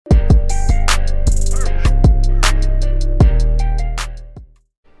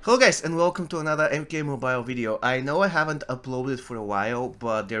Hello guys and welcome to another MK Mobile video. I know I haven't uploaded for a while,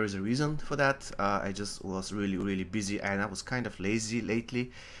 but there is a reason for that. I just was really busy and I was kind of lazy lately.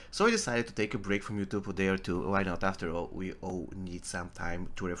 So I decided to take a break from YouTube for a day or two. Why not? After all, we all need some time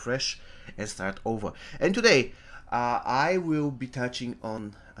to refresh and start over. And today, I will be touching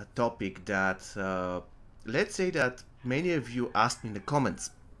on a topic that, let's say that many of you asked me in the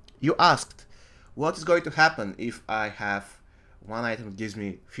comments. You asked, what is going to happen if I have one item that gives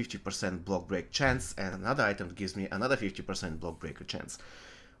me 50% block break chance and another item that gives me another 50% block breaker chance?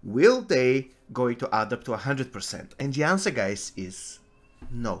 Will they going to add up to 100%? And the answer, guys, is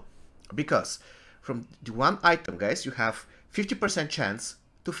no. Because from the one item, guys, you have 50% chance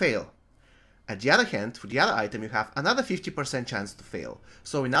to fail. At the other hand, for the other item, you have another 50% chance to fail.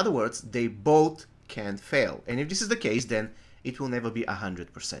 So in other words, they both can fail. And if this is the case, then it will never be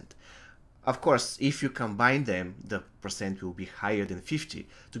 100%. Of course, if you combine them, the percent will be higher than 50.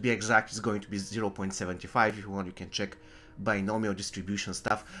 To be exact, it's going to be 0.75. If you want, you can check binomial distribution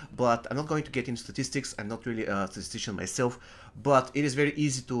stuff. But I'm not going to get into statistics. I'm not really a statistician myself. But it is very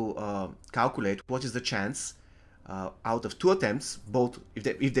easy to calculate what is the chance out of two attempts, both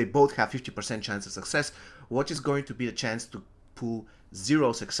if they both have 50% chance of success, what is going to be the chance to pull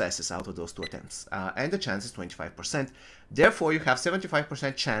 0 successes out of those two attempts, and the chance is 25%. Therefore, you have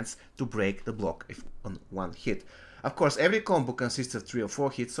 75% chance to break the block if on one hit. Of course, every combo consists of 3 or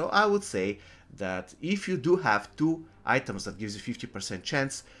 4 hits, so I would say that if you do have two items that gives you 50%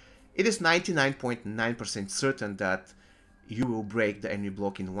 chance, it is 99.9% certain that you will break the enemy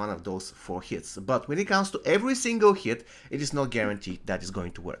block in one of those 4 hits. But when it comes to every single hit, it is not guaranteed that is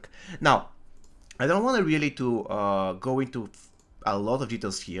going to work. Now, I don't want to really go into a lot of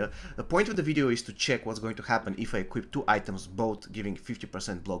details here. The point of the video is to check what's going to happen if I equip two items, both giving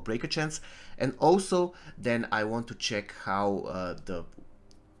 50% block breaker chance, and also then I want to check how the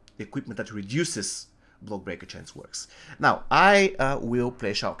equipment that reduces block breaker chance works. Now I will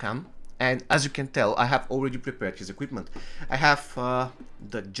play Shao Kahn, and as you can tell, I have already prepared his equipment. I have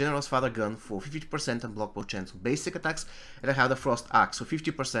the General's Father Gun for 50% unblockable chance for basic attacks, and I have the Frost Axe for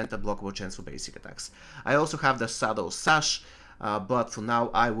 50% unblockable chance for basic attacks. I also have the Shadow Sash, but for now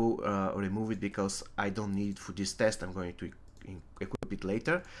I will remove it because I don't need it for this test. I'm going to equip it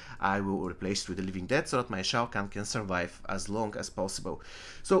later. I will replace it with the Living Dead so that my Shao Kahn can survive as long as possible.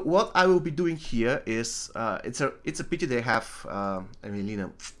 So what I will be doing here is, it's a pity they have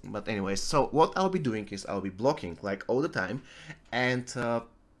Emelina, but anyways, so what I'll be doing is I'll be blocking like all the time, and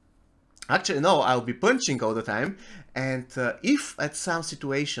actually no, I'll be punching all the time, and if at some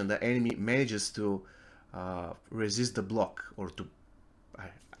situation the enemy manages to resist the block, or to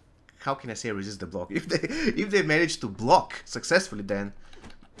how can I say resist the block? If they manage to block successfully, then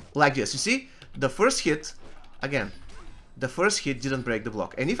like this, you see, the first hit, again, the first hit didn't break the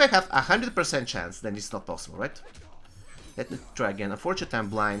block, and if I have 100% chance, then it's not possible, right? Let me try again. Unfortunately, I'm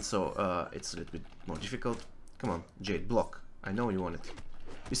blind, so it's a little bit more difficult. Come on, Jade, block. I know you want it.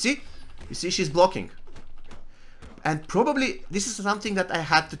 You see, she's blocking, and probably this is something that I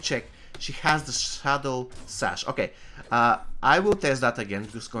had to check. She has the Shadow Sash. Okay, I will test that again. I'm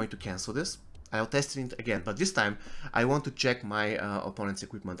just going to cancel this. I'll test it again, but this time I want to check my opponent's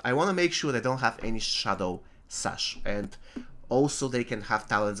equipment. I want to make sure they don't have any Shadow Sash, and also they can have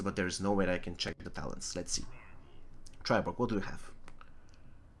talents, but there is no way I can check the talents. Let's see. Triborg, what do you have?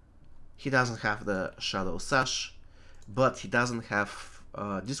 He doesn't have the Shadow Sash, but he doesn't have,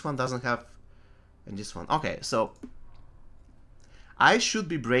 this one doesn't have, and this one. Okay, so I should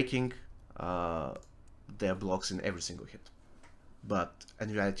be breaking their blocks in every single hit, but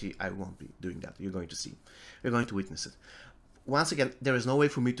in reality I won't be doing that. You're going to see, you're going to witness it. Once again, there is no way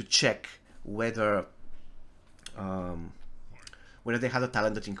for me to check whether they have a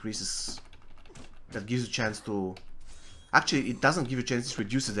talent that increases, that gives you a chance to, actually it doesn't give you a chance, it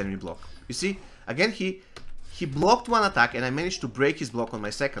reduces the enemy block. You see, again he blocked one attack and I managed to break his block on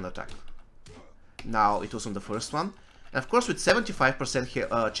my second attack. Now it was on the first one. And of course, with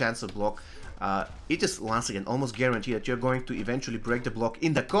 75% chance of block, it is once again almost guaranteed that you're going to eventually break the block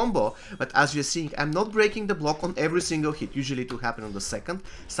in the combo. But as you're seeing, I'm not breaking the block on every single hit. Usually it will happen on the second,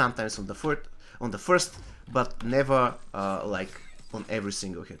 sometimes on the first, but never like on every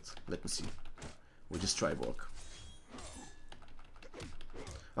single hit. Let me see. We'll just try block.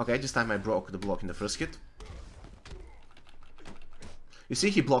 Okay, this time I broke the block in the first hit. You see,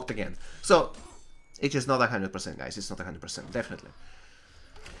 he blocked again. So it is not 100%, guys. It's not 100%, definitely.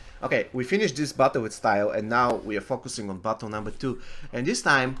 Okay, we finished this battle with style, and now we are focusing on battle number 2. And this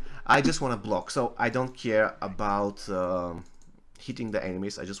time, I just want to block. So I don't care about hitting the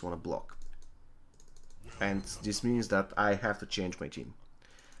enemies. I just want to block. And this means that I have to change my team.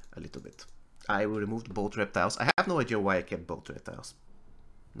 a little bit. I removed both reptiles. I have no idea why I kept both reptiles.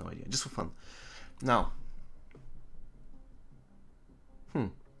 No idea, just for fun. Now,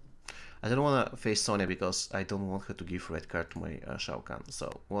 I don't want to face Sonya because I don't want her to give red card to my Shao Kahn. So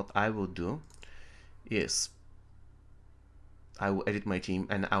what I will do is I will edit my team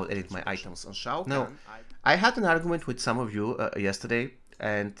and I will edit my items on Shao Kahn. Now, I had an argument with some of you yesterday,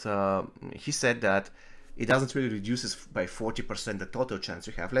 and he said that it doesn't really reduces by 40% the total chance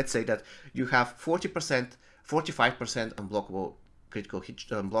you have. Let's say that you have 40%, 45% unblockable critical hit,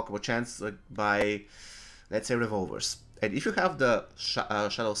 unblockable chance by, let's say, revolvers. And if you have the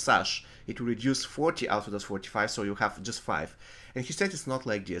Shadow Sash, it will reduce 40 out of those 45, so you have just 5. And he said it's not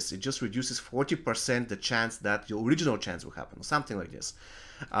like this. It just reduces 40% the chance that your original chance will happen, or something like this.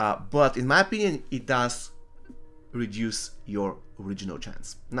 But in my opinion, it does reduce your original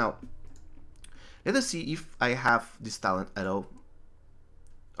chance. Now, let us see if I have this talent at all.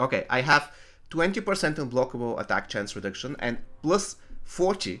 Okay, I have 20% unblockable attack chance reduction and plus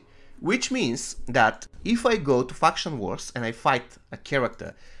 40, which means that if I go to Faction Wars and I fight a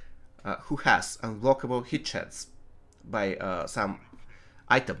character who has unblockable hit chance by some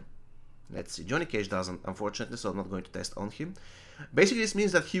item, let's see, Johnny Cage doesn't, unfortunately, so I'm not going to test on him. Basically, this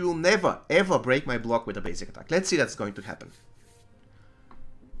means that he will never ever break my block with a basic attack. Let's see that's going to happen.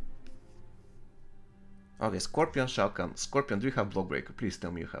 Okay, Scorpion, Shao Kahn. Scorpion, do you have block breaker? Please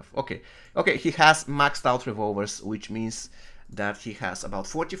tell me you have. Okay, okay, he has maxed out revolvers, which means that he has about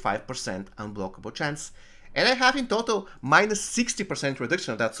 45% unblockable chance. And I have in total minus 60%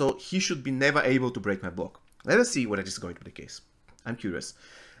 reduction of that, so he should be never able to break my block. Let us see whether this is going to be the case. I'm curious.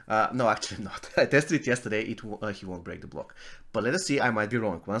 No, actually not. I tested it yesterday, he won't break the block. But let us see, I might be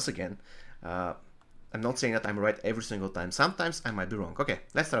wrong. Once again, I'm not saying that I'm right every single time. Sometimes I might be wrong. Okay,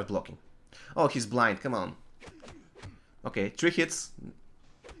 let's start blocking. Oh, he's blind, come on. Okay, 3 hits.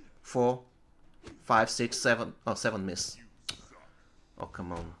 4, 5, 6, 7. Oh, 7 miss. Oh,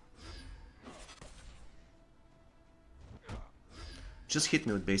 come on. Just hit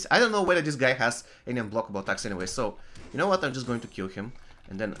me with base. I don't know whether this guy has any unblockable attacks anyway, so you know what, I'm just going to kill him.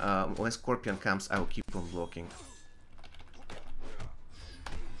 And then when Scorpion comes, I will keep on blocking.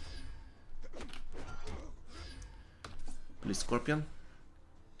 Please, Scorpion.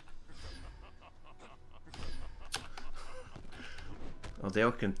 Oh, they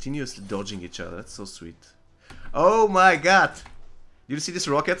are continuously dodging each other. That's so sweet. Oh my god! Did you see this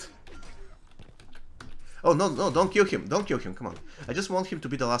rocket? Oh, no, no, don't kill him. Don't kill him, come on. I just want him to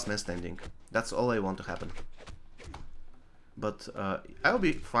be the last man standing. That's all I want to happen. But I'll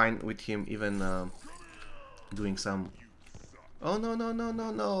be fine with him even doing some... Oh, no, no, no,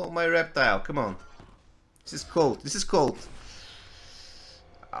 no, no. My reptile, come on. This is cold. This is cold.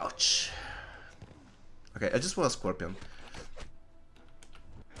 Ouch. Okay, I just want a Scorpion.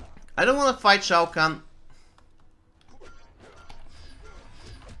 I don't want to fight Shao Kahn.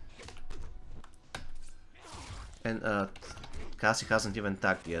 And Cassie hasn't even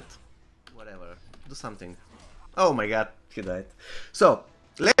tagged yet. Whatever, do something. Oh my god, he died. So,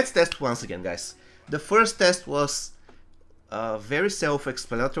 let's test once again, guys. The first test was very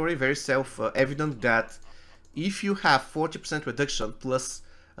self-explanatory, very self-evident that if you have 40% reduction plus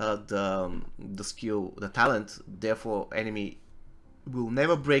the skill, the talent, therefore enemy will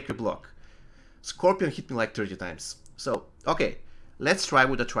never break your block. Scorpion hit me like 30 times. So, okay, let's try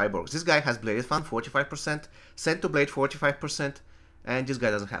with the Triborgs. This guy has Bladed Fan, 45%, Centoblade, 45%, and this guy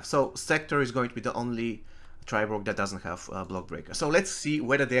doesn't have. So, Sector is going to be the only Triborg that doesn't have block breaker. So, let's see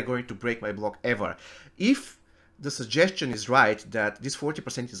whether they're going to break my block ever. If the suggestion is right that this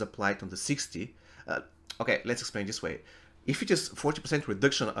 40% is applied on the 60, okay, let's explain this way. If it is 40%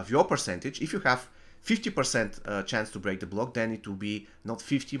 reduction of your percentage, if you have 50% chance to break the block, then it will be not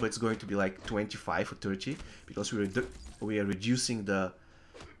 50, but it's going to be like 25 or 30, because we are reducing the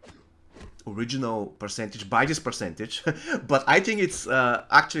original percentage by this percentage. But I think it's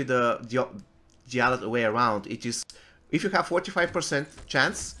actually the other way around. It is, if you have 45%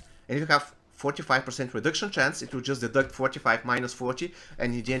 chance, and if you have 45% reduction chance, it will just deduct 45 minus 40,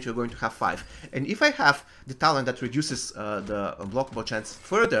 and in the end you're going to have 5. And if I have the talent that reduces the unblockable chance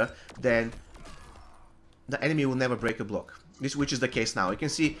further, then the enemy will never break a block, which is the case now. You can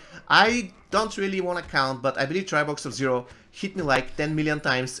see, I don't really want to count, but I believe Triborg Sub-Zero hit me like 10 million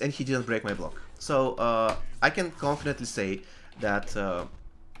times and he didn't break my block. So I can confidently say that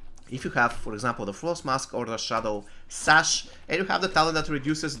if you have, for example, the Frost Mask or the Shadow Sash, and you have the talent that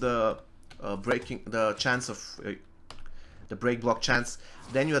reduces the chance of the break block chance,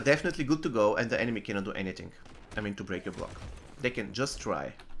 then you are definitely good to go and the enemy cannot do anything. I mean, to break your block. They can just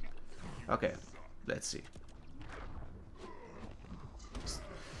try. Okay, let's see.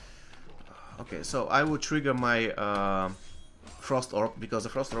 Okay, so I will trigger my Frost Orb, because the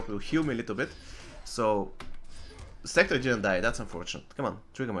Frost Orb will heal me a little bit. So, Sector didn't die, that's unfortunate. Come on,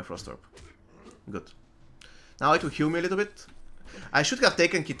 trigger my Frost Orb. Good. Now it will heal me a little bit. I should have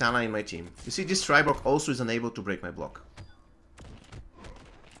taken Kitana in my team. You see, this Triborg also is unable to break my block.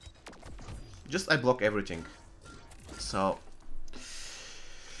 Just I block everything. So...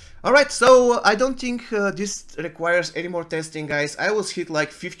 Alright, so I don't think this requires any more testing, guys. I was hit like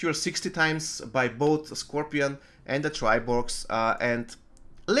 50 or 60 times by both Scorpion and the Triborgs. And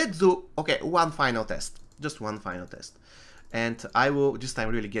let's do, okay, one final test. Just one final test. And I will this time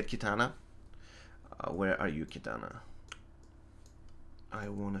really get Kitana. Where are you, Kitana? I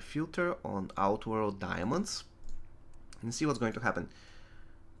want to filter on Outworld Diamonds and see what's going to happen.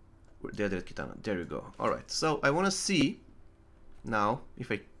 There's Kitana. There you go. Alright, so I want to see now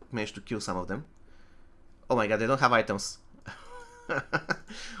if I manage to kill some of them. Oh my god, they don't have items.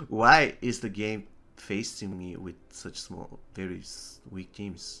 Why is the game facing me with such small, very weak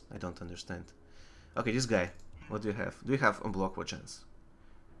teams? I don't understand. Okay, this guy. What do you have? Do you have unblockable chance?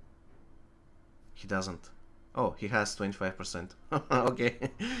 He doesn't. Oh, he has 25%. Okay,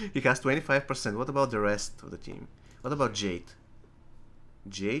 he has 25%. What about the rest of the team? What about Jade?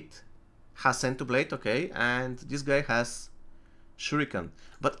 Jade has Send to Blade, okay, and this guy has Shuriken.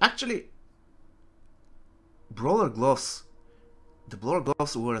 But actually, Brawler Gloves, the Brawler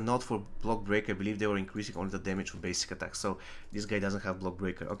Gloves were not for Block Breaker. I believe they were increasing only the damage for basic attacks. So this guy doesn't have Block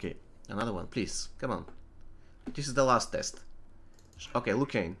Breaker. Okay, another one, please. Come on. This is the last test. Okay,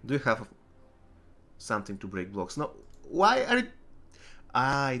 Lucane, do you have something to break blocks? No. Why are you...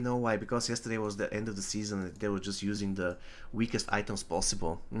 I know why. Because yesterday was the end of the season and they were just using the weakest items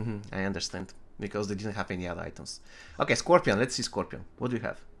possible. I understand. Because they didn't have any other items. Okay, Scorpion. Let's see Scorpion. What do you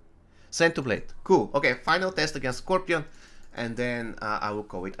have? Send to Blade. Cool. Okay, final test against Scorpion. And then I will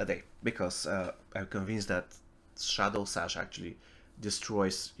call it a day. Because I'm convinced that Shadow Sash actually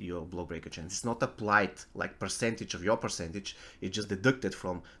destroys your block breaker chance. It's not applied like percentage of your percentage. It's just deducted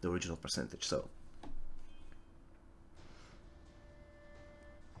from the original percentage. So,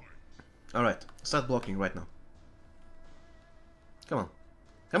 alright. Start blocking right now. Come on.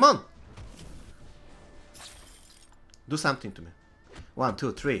 Come on! Do something to me. 1,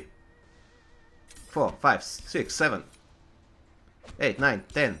 2, 3, 4, 5, 6, 7, 8, 9,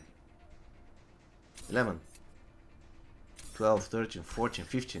 10, 11, 12, 13, 14,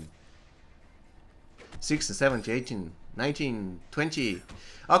 15, 16, 17, 18, 19, 20.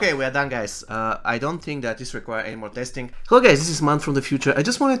 Okay, we are done, guys. I don't think that this requires any more testing. Hello guys, this is Man from the future. I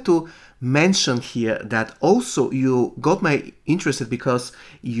just wanted to mention here that also you got my interested because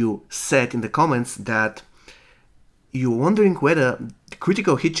you said in the comments that you're wondering whether the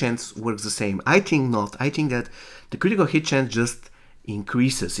critical hit chance works the same. I think not. I think that the critical hit chance just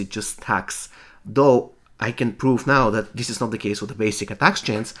increases, it just stacks. Though I can prove now that this is not the case with the basic attacks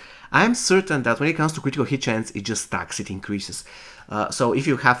chance. I'm certain that when it comes to critical hit chance, it just stacks, it increases. So if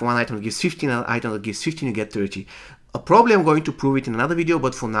you have one item that gives 15, an item that gives 15, you get 30. Probably I'm going to prove it in another video,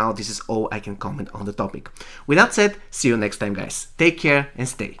 but for now, this is all I can comment on the topic. With that said, see you next time, guys. Take care and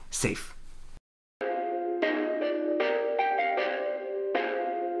stay safe.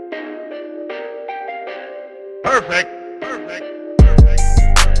 Perfect.